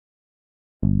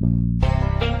What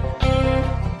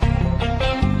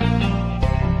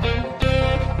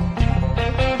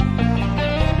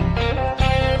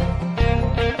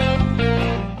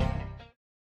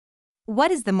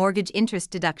is the mortgage interest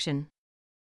deduction?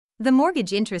 The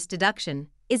mortgage interest deduction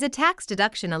is a tax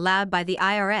deduction allowed by the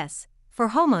IRS for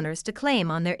homeowners to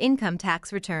claim on their income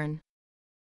tax return.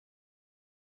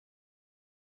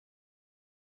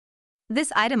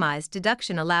 This itemized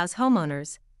deduction allows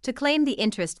homeowners to claim the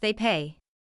interest they pay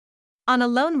on a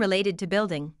loan related to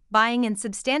building, buying, and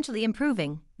substantially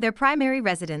improving their primary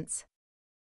residence.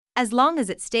 As long as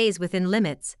it stays within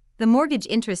limits, the mortgage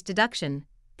interest deduction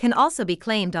can also be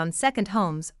claimed on second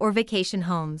homes or vacation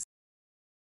homes.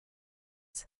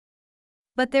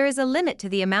 But there is a limit to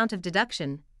the amount of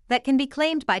deduction that can be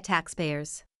claimed by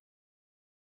taxpayers.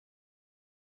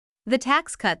 The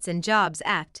Tax Cuts and Jobs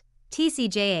Act,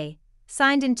 TCJA,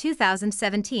 signed in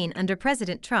 2017 under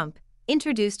President Trump,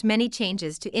 introduced many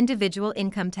changes to individual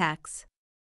income tax.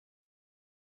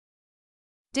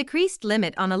 Decreased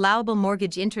limit on allowable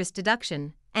mortgage interest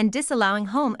deduction and disallowing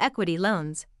home equity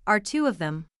loans are two of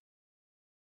them.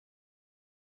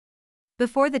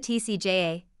 Before the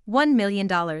TCJA, $1 million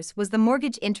was the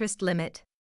mortgage interest limit.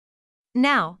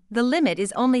 Now, the limit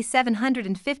is only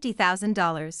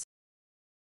 $750,000.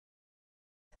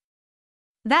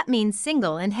 That means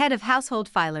single and head of household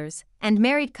filers and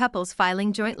married couples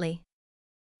filing jointly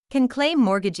can claim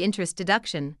mortgage interest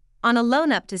deduction on a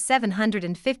loan up to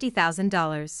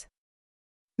 $750,000.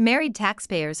 Married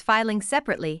taxpayers filing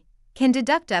separately can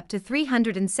deduct up to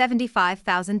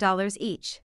 $375,000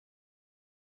 each.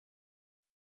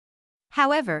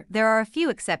 However, there are a few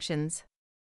exceptions.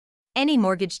 Any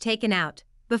mortgage taken out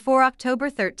before October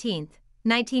 13,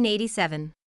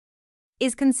 1987,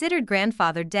 is considered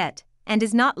grandfathered debt and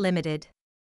is not limited.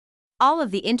 All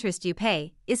of the interest you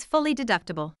pay is fully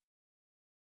deductible.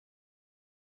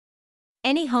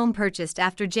 Any home purchased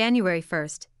after January 1,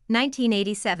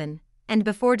 1987, and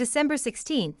before December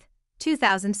 16,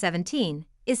 2017,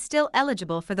 is still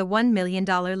eligible for the $1 million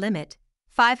limit,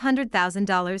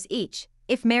 $500,000 each,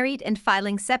 if married and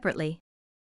filing separately.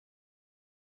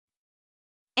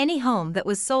 Any home that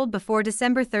was sold before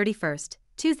December 31,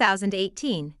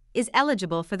 2018, is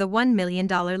eligible for the $1 million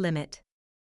limit.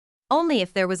 Only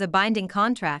if there was a binding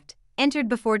contract entered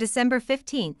before December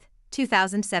 15,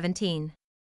 2017.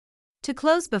 To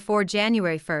close before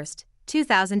January 1,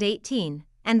 2018,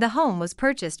 and the home was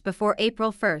purchased before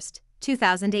April 1,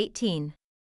 2018.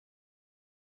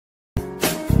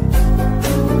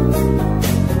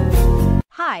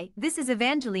 Hi, this is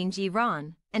Evangeline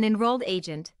Giron, an enrolled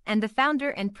agent and the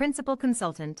founder and principal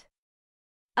consultant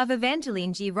of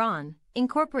Evangeline Giron,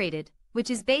 Incorporated, which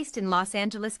is based in Los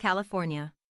Angeles,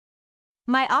 California.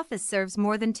 My office serves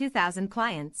more than 2,000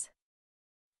 clients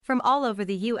from all over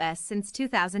the U.S. since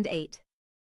 2008.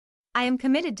 I am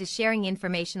committed to sharing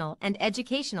informational and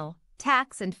educational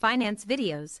tax and finance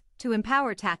videos to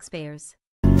empower taxpayers.